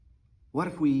What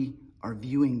if we are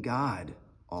viewing God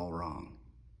all wrong?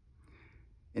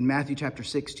 In Matthew chapter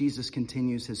 6, Jesus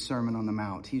continues his Sermon on the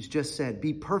Mount. He's just said,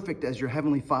 be perfect as your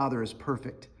heavenly Father is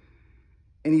perfect.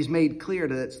 And he's made clear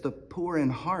that it's the poor in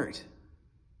heart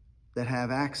that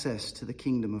have access to the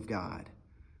kingdom of God.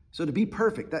 So to be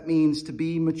perfect, that means to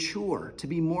be mature, to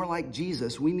be more like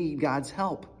Jesus. We need God's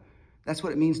help. That's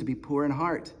what it means to be poor in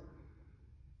heart.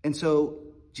 And so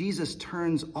Jesus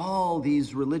turns all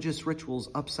these religious rituals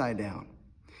upside down.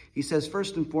 He says,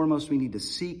 first and foremost, we need to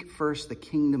seek first the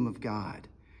kingdom of God.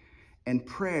 And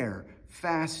prayer,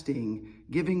 fasting,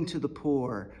 giving to the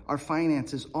poor, our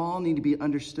finances all need to be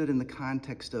understood in the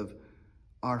context of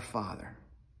our Father.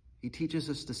 He teaches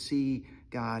us to see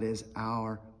God as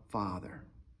our Father.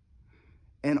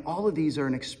 And all of these are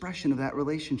an expression of that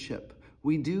relationship.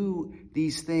 We do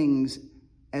these things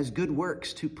as good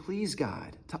works to please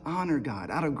God, to honor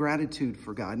God, out of gratitude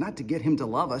for God, not to get him to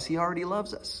love us. He already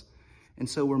loves us. And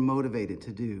so we're motivated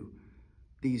to do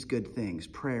these good things,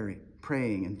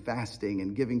 praying and fasting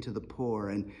and giving to the poor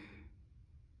and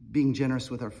being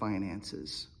generous with our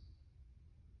finances.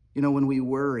 You know, when we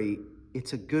worry,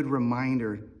 it's a good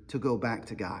reminder to go back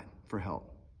to God for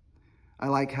help. I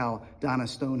like how Donna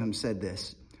Stoneham said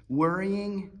this: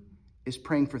 worrying is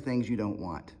praying for things you don't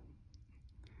want.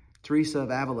 Teresa of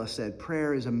Avila said,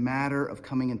 prayer is a matter of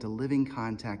coming into living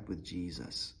contact with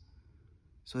Jesus.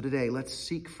 So today, let's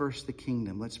seek first the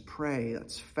kingdom. Let's pray.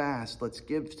 Let's fast. Let's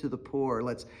give to the poor.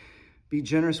 Let's be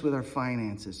generous with our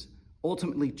finances,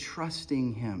 ultimately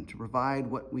trusting him to provide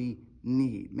what we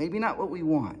need. Maybe not what we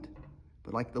want,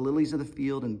 but like the lilies of the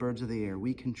field and birds of the air,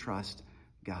 we can trust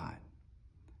God.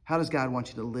 How does God want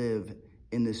you to live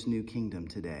in this new kingdom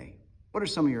today? What are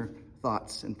some of your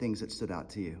thoughts and things that stood out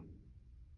to you?